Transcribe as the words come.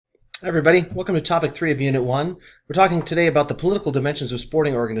Hi everybody, welcome to topic 3 of Unit 1. We're talking today about the political dimensions of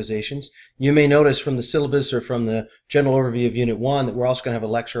sporting organizations. You may notice from the syllabus or from the general overview of Unit 1 that we're also going to have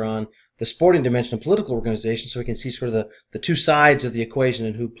a lecture on the sporting dimension of political organizations so we can see sort of the two sides of the equation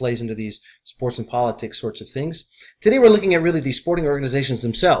and who plays into these sports and politics sorts of things. Today we're looking at really the sporting organizations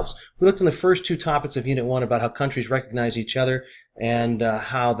themselves. We looked in the first two topics of Unit 1 about how countries recognize each other and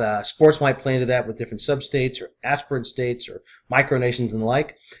how the sports might play into that with different sub-states or aspirant states or micronations and the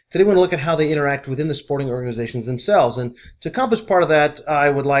like. Today we're going to look at how they interact within the sporting organizations themselves. And to accomplish part of that, I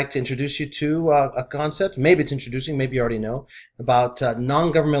would like to introduce you to a concept, maybe it's introducing, maybe you already know, about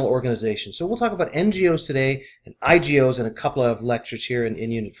non-governmental organizations. So we'll talk about NGOs today and IGOs in a couple of lectures here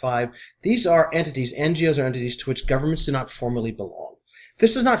in Unit 5. These are entities, NGOs are entities to which governments do not formally belong.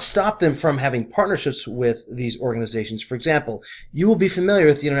 This does not stop them from having partnerships with these organizations. For example, you will be familiar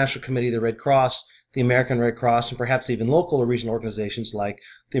with the International Committee of the Red Cross, the American Red Cross, and perhaps even local or regional organizations like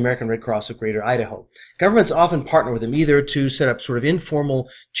the American Red Cross of Greater Idaho. Governments often partner with them either to set up sort of informal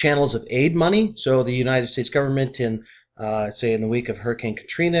channels of aid money. So the United States government say in the week of Hurricane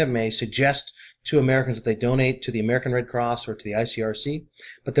Katrina may suggest to Americans that they donate to the American Red Cross or to the ICRC,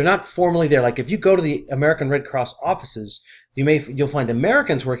 but they're not formally there. Like if you go to the American Red Cross offices, you'll find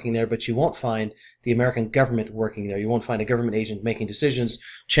Americans working there, but you won't find the American government working there. You won't find a government agent making decisions,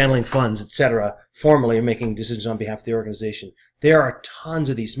 channeling funds, etc., formally making decisions on behalf of the organization. There are tons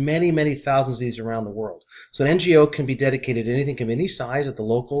of these, many, many thousands of these around the world. So an NGO can be dedicated to anything, can be any size at the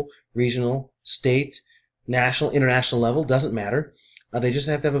local, regional, state, national, international level, doesn't matter. They just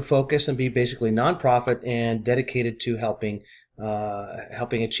have to have a focus and be basically nonprofit and dedicated to helping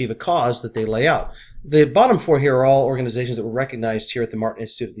achieve a cause that they lay out. The bottom four here are all organizations that were recognized here at the Martin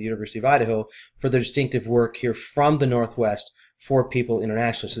Institute at the University of Idaho for their distinctive work here from the Northwest for people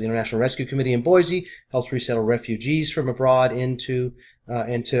internationally. So the International Rescue Committee in Boise helps resettle refugees from abroad into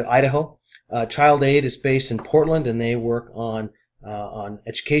Idaho. Child Aid is based in Portland, and they work on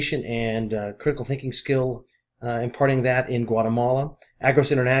education and critical thinking skill, imparting that in Guatemala.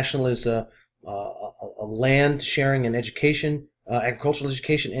 Agros International is a land sharing and education, agricultural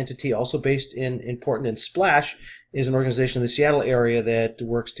education entity also based in Portland. And Splash is an organization in the Seattle area that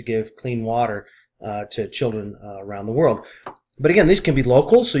works to give clean water to children around the world. But again, these can be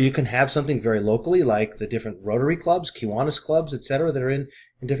local, so you can have something very locally, like the different Rotary clubs, Kiwanis clubs, etc., that are in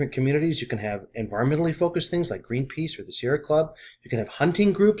different communities. You can have environmentally focused things like Greenpeace or the Sierra Club. You can have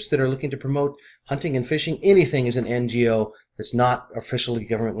hunting groups that are looking to promote hunting and fishing. Anything is an NGO that's not officially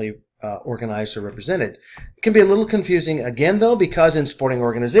governmentally organized or represented. It can be a little confusing, again, though, because in sporting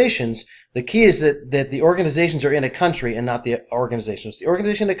organizations, the key is that the organizations are in a country and not the organizations. The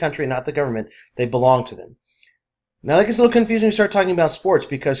organization in a country and not the government. They belong to them. Now that gets a little confusing when you start talking about sports,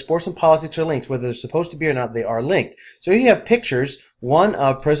 because sports and politics are linked. Whether they're supposed to be or not, they are linked. So here you have pictures, one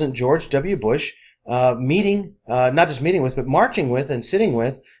of President George W. Bush meeting, not just meeting with, but marching with and sitting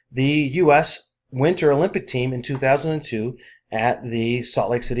with the U.S. Winter Olympic team in 2002 at the Salt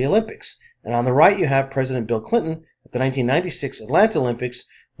Lake City Olympics. And on the right you have President Bill Clinton at the 1996 Atlanta Olympics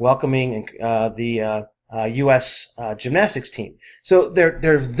welcoming the U.S. Gymnastics team. So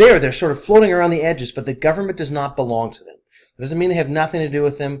they're sort of floating around the edges, but the government does not belong to them. It doesn't mean they have nothing to do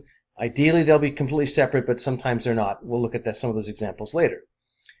with them. Ideally, they'll be completely separate, but sometimes they're not. We'll look at some of those examples later.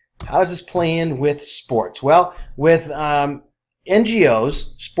 How does this play in with sports? Well, with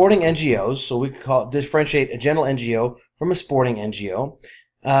NGOs, sporting NGOs, so we differentiate a general NGO from a sporting NGO.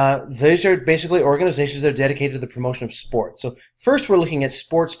 These are basically organizations that are dedicated to the promotion of sport. So first we're looking at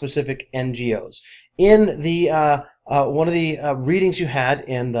sport-specific NGOs. In the one of the readings you had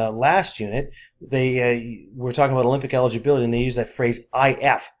in the last unit, they were talking about Olympic eligibility, and they use that phrase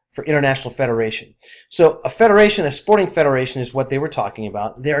IF for International Federation. So a federation, a sporting federation, is what they were talking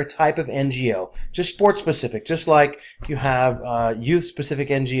about. They're a type of NGO, just sports-specific, just like you have youth-specific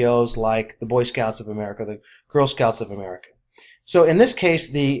NGOs like the Boy Scouts of America, the Girl Scouts of America. So in this case,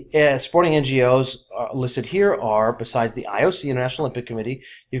 the sporting NGOs listed here are, besides the IOC, International Olympic Committee,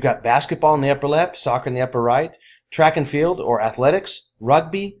 you've got basketball in the upper left, soccer in the upper right, track and field or athletics,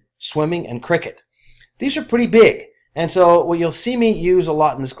 rugby, swimming, and cricket. These are pretty big. And so what you'll see me use a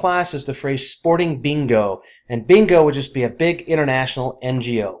lot in this class is the phrase sporting bingo. And bingo would just be a big international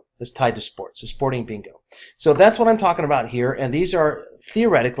NGO that's tied to sports, a sporting bingo. So that's what I'm talking about here. And these are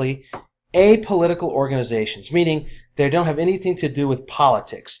theoretically apolitical organizations, meaning they don't have anything to do with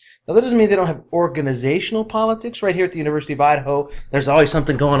politics. Now, that doesn't mean they don't have organizational politics. Right here at the University of Idaho, there's always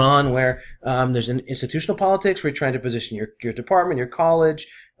something going on where there's an institutional politics where you're trying to position your department, your college,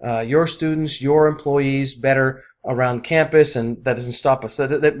 your students, your employees better around campus, and that doesn't stop us.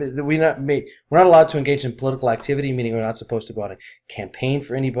 We're not allowed to engage in political activity, meaning we're not supposed to go out and campaign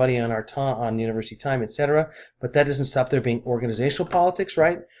for anybody on our on university time, etc. But that doesn't stop there being organizational politics,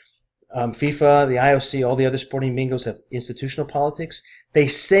 right? FIFA, the IOC, all the other sporting bingos have institutional politics. They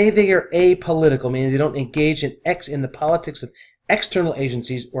say they are apolitical, meaning they don't engage in the politics of external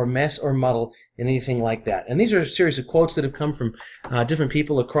agencies or mess or muddle in anything like that. And these are a series of quotes that have come from different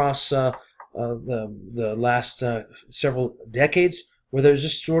people across the last several decades, where they're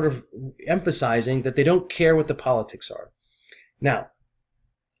just sort of emphasizing that they don't care what the politics are. Now,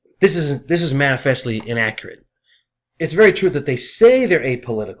 this is manifestly inaccurate. It's very true that they say they're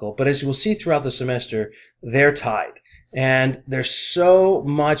apolitical, but as you will see throughout the semester, they're tied. And there's so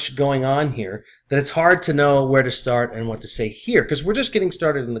much going on here that it's hard to know where to start and what to say here, because we're just getting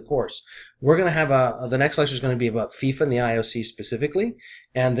started in the course. We're going to have the next lecture is going to be about FIFA and the IOC specifically,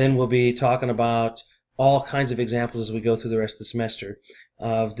 and then we'll be talking about all kinds of examples as we go through the rest of the semester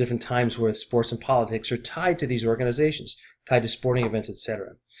of different times where sports and politics are tied to these organizations, tied to sporting events, etc.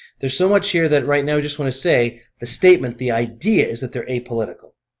 There's so much here that right now I just want to say the statement, the idea is that they're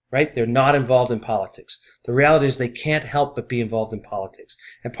apolitical, right? They're not involved in politics. The reality is they can't help but be involved in politics.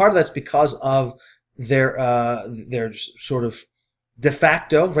 And part of that's because of their sort of de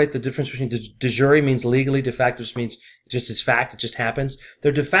facto, right? The difference between de jure means legally, de facto just means just as fact, it just happens.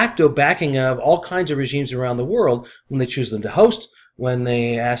 They're de facto backing of all kinds of regimes around the world when they choose them to host, when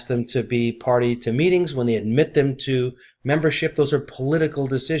they ask them to be party to meetings, when they admit them to membership. Those are political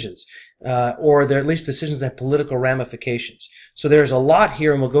decisions, or they're at least decisions that have political ramifications. So there's a lot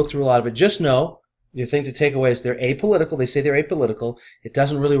here, and we'll go through a lot of it. Just know, your thing to take away is they're apolitical. They say they're apolitical. It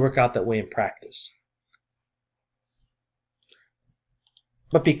doesn't really work out that way in practice.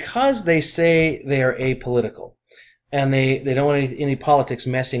 But because they say they are apolitical, and they don't want any politics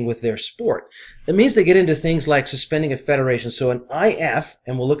messing with their sport, that means they get into things like suspending a federation. So an IF,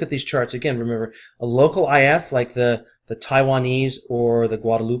 and we'll look at these charts again, remember, a local IF like the Taiwanese or the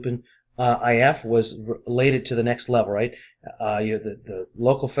Guadeloupean IF was related to the next level, right? You have the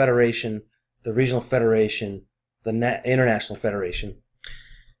local federation, the regional federation, the international federation.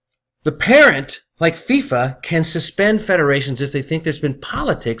 The parent, like FIFA, can suspend federations if they think there's been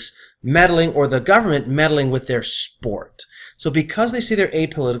politics meddling or the government meddling with their sport. So because they say they're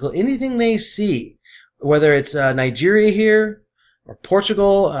apolitical, anything they see, whether it's Nigeria here or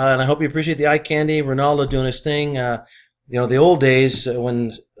Portugal, and I hope you appreciate the eye candy, Ronaldo doing his thing. You know, the old days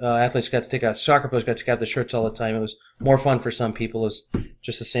when athletes got to take out, soccer players got to take out their shirts all the time. It was more fun for some people. It was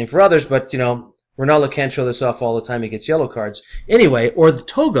just the same for others, but, you know, Ronaldo can't show this off all the time. He gets yellow cards. Anyway, or the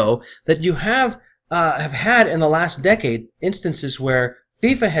Togo, that you have had in the last decade instances where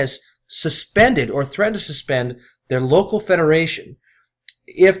FIFA has suspended or threatened to suspend their local federation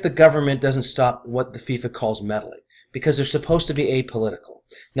if the government doesn't stop what the FIFA calls meddling, because they're supposed to be apolitical.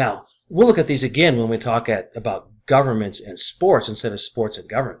 Now, we'll look at these again when we talk about governments and sports instead of sports and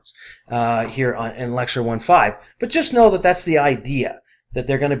governments here in Lecture 1.5. But just know that that's the idea, that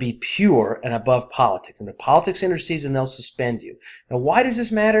they're going to be pure and above politics. And if politics intercedes, then they'll suspend you. Now, why does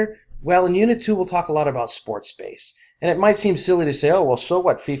this matter? Well, in Unit 2, we'll talk a lot about sports space. And it might seem silly to say, oh, well, so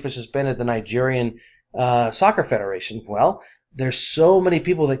what? FIFA suspended the Nigerian Soccer Federation. Well, there's so many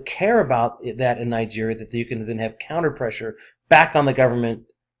people that care about that in Nigeria that you can then have counter pressure back on the government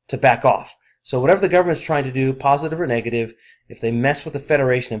to back off. So whatever the government's trying to do, positive or negative, if they mess with the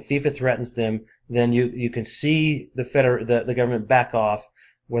federation and FIFA threatens them, then you can see the government back off,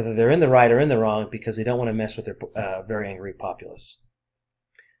 whether they're in the right or in the wrong, because they don't want to mess with their very angry populace.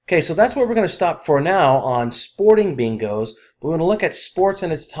 Okay, so that's where we're going to stop for now on sporting bingos. We're going to look at sports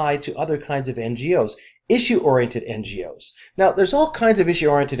and its tie to other kinds of NGOs, issue-oriented NGOs. Now, there's all kinds of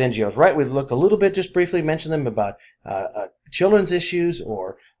issue-oriented NGOs, right? We looked a little bit, just briefly mentioned them about children's issues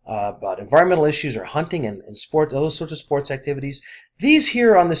or about environmental issues or hunting and sport, those sorts of sports activities. These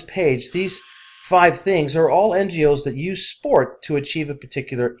here on this page, these 5 things are all NGOs that use sport to achieve a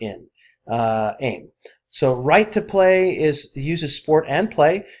particular aim. So Right to Play uses sport and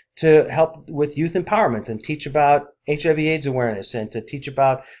play to help with youth empowerment and teach about HIV/AIDS awareness and to teach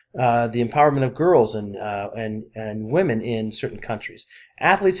about the empowerment of girls and women in certain countries.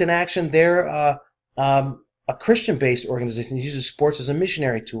 Athletes in Action, they're a Christian-based organization that uses sports as a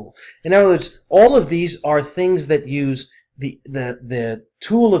missionary tool. In other words, all of these are things that use the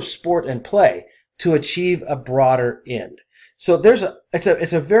tool of sport and play to achieve a broader end. So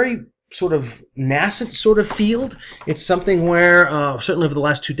it's a very sort of nascent sort of field. It's something where certainly over the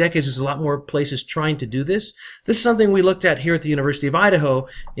last 2 decades there's a lot more places trying to do this. This is something we looked at here at the University of Idaho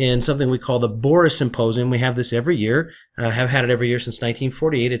in something we call the Boris Symposium. We have this every year, have had it every year since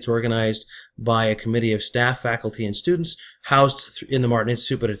 1948. It's organized by a committee of staff, faculty, and students housed in the Martin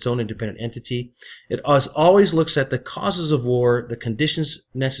Institute, but its own independent entity. It always looks at the causes of war, the conditions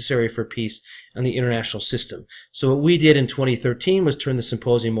necessary for peace, and the international system. So what we did in 2013 was turn the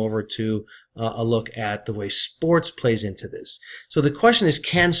symposium over to a look at the way sports plays into this. So the question is,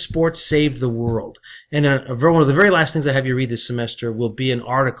 can sports save the world? And one of the very last things I have you read this semester will be an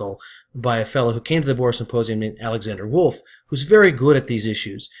article by a fellow who came to the Boris Symposium named Alexander Wolf, who's very good at these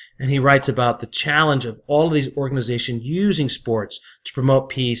issues. And he writes about the challenge of all of these organizations using sports to promote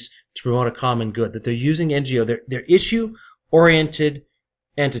peace, to promote a common good, that they're using NGO. They're issue-oriented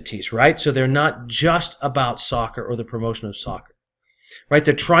entities, right? So they're not just about soccer or the promotion of soccer, right?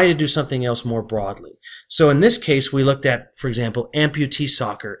 They're trying to do something else more broadly. So in this case, we looked at, for example, amputee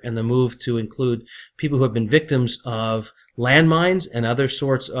soccer and the move to include people who have been victims of landmines and other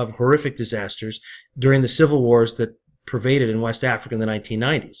sorts of horrific disasters during the civil wars that pervaded in West Africa in the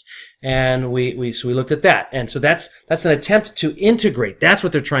 1990s. And we looked at that. And so that's an attempt to integrate. That's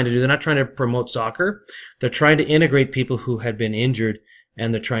what they're trying to do. They're not trying to promote soccer. They're trying to integrate people who had been injured,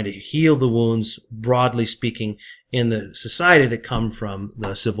 and they're trying to heal the wounds, broadly speaking, in the society that come from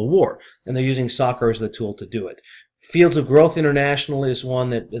the Civil War. And they're using soccer as the tool to do it. Fields of Growth International is one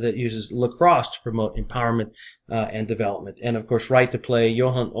that uses lacrosse to promote empowerment and development. And, of course, Right to Play,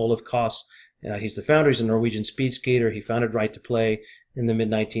 Johan Olof Koss, he's the founder. He's a Norwegian speed skater. He founded Right to Play in the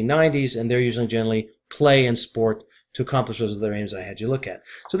mid-1990s, and they're using generally play and sport to accomplish those other aims I had you look at.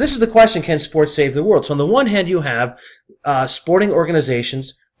 So this is the question, can sports save the world? So on the one hand, you have sporting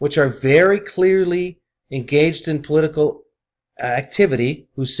organizations which are very clearly engaged in political activity,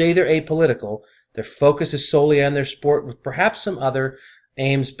 who say they're apolitical. Their focus is solely on their sport with perhaps some other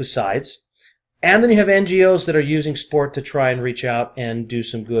aims besides. And then you have NGOs that are using sport to try and reach out and do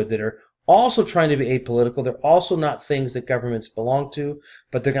some good, that are also trying to be apolitical. They're also not things that governments belong to,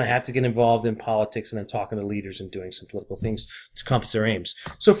 but they're going to have to get involved in politics and then talking to leaders and doing some political things to accomplish their aims.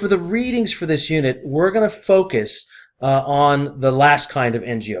 So for the readings for this unit, we're going to focus on the last kind of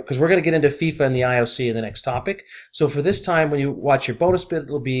NGO, because we're going to get into FIFA and the IOC in the next topic. So for this time, when you watch your bonus bit,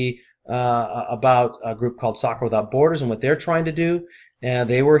 it'll be about a group called Soccer Without Borders and what they're trying to do.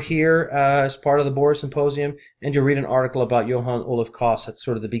 They were here as part of the Boris Symposium, and you'll read an article about Johan Olof Koss at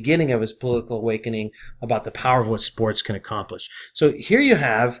sort of the beginning of his political awakening about the power of what sports can accomplish. So here you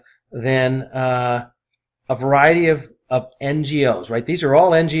have then a variety of NGOs, right? These are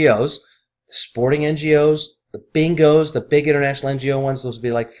all NGOs, sporting NGOs, the bingos, the big international NGO ones, those would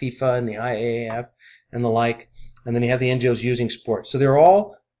be like FIFA and the IAAF and the like. And then you have the NGOs using sports. So they're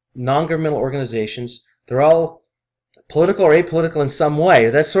all non-governmental organizations. They're all political or apolitical in some way.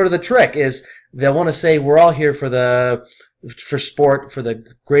 That's sort of the trick, is they'll want to say we're all here for sport, for the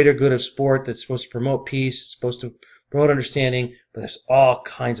greater good of sport, that's supposed to promote peace, it's supposed to promote understanding, but there's all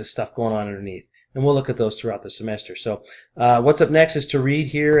kinds of stuff going on underneath. And we'll look at those throughout the semester. So what's up next is to read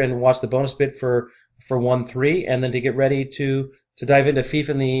here and watch the bonus bit for 1-3, and then to get ready to dive into FIFA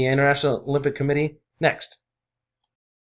and the International Olympic Committee next.